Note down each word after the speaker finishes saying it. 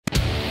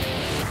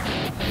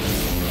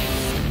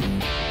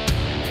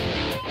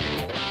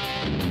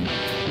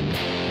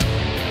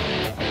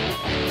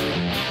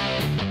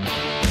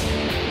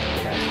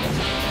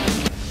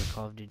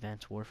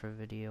Advanced Warfare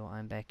video.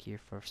 I'm back here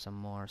for some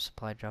more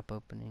supply drop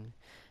opening,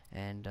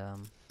 and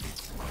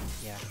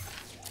yeah,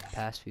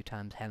 past few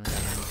times haven't done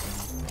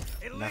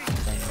anything, nothing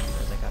claiming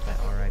because I got that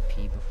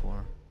RIP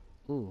before.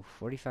 Ooh,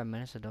 45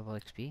 minutes of double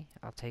XP?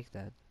 I'll take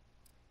that.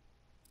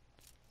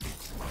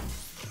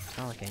 It's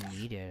not like I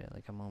need it,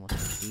 like I'm almost a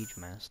Siege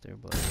Master,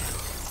 but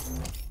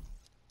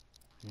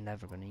I'm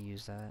never gonna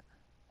use that.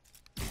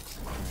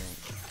 Alright,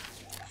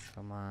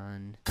 come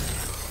on,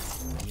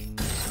 give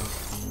me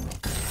something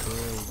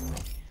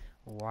good.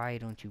 Why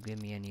don't you give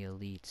me any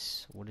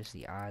elites? What is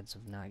the odds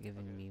of not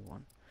giving me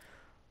one?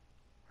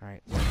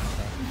 Alright,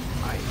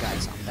 alright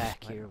guys, I'm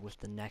back here with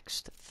the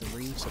next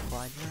 3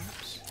 supply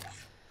drops.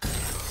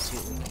 Let's see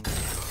what we can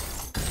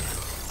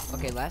get.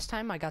 Okay, last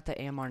time I got the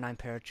AMR-9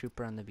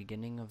 paratrooper on the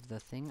beginning of the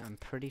thing. I'm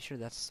pretty sure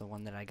that's the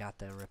one that I got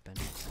the rippin'.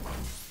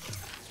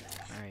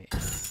 Alright,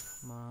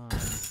 come on,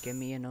 give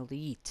me an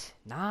elite.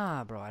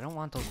 Nah, bro, I don't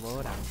want those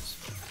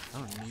loadouts. I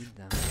don't need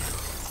them.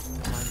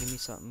 Come on, give me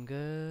something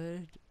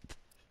good.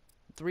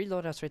 3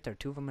 loadouts right there,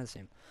 2 of them are the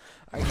same.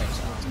 Alright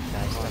guys,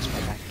 that's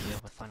right back here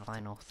with the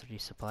final 3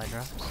 supply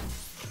drops.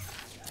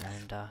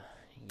 And yeah,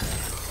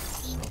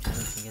 just hoping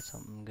we can get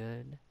something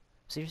good.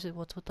 Seriously,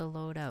 what's with the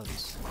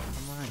loadouts?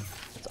 Come on,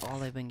 that's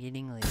all I've been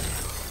getting lately.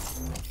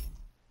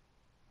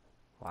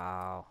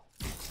 Wow.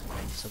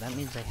 Right, so that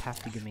means they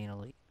have to give me an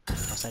elite,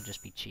 else I'd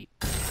just be cheap.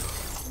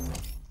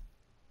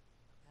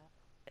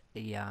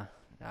 Yeah,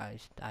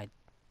 I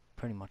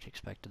pretty much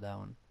expected that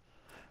one.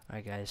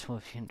 Alright guys, well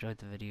if you enjoyed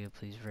the video,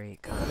 please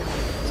rate, comment,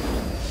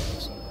 and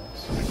subscribe.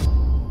 See you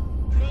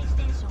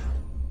guys.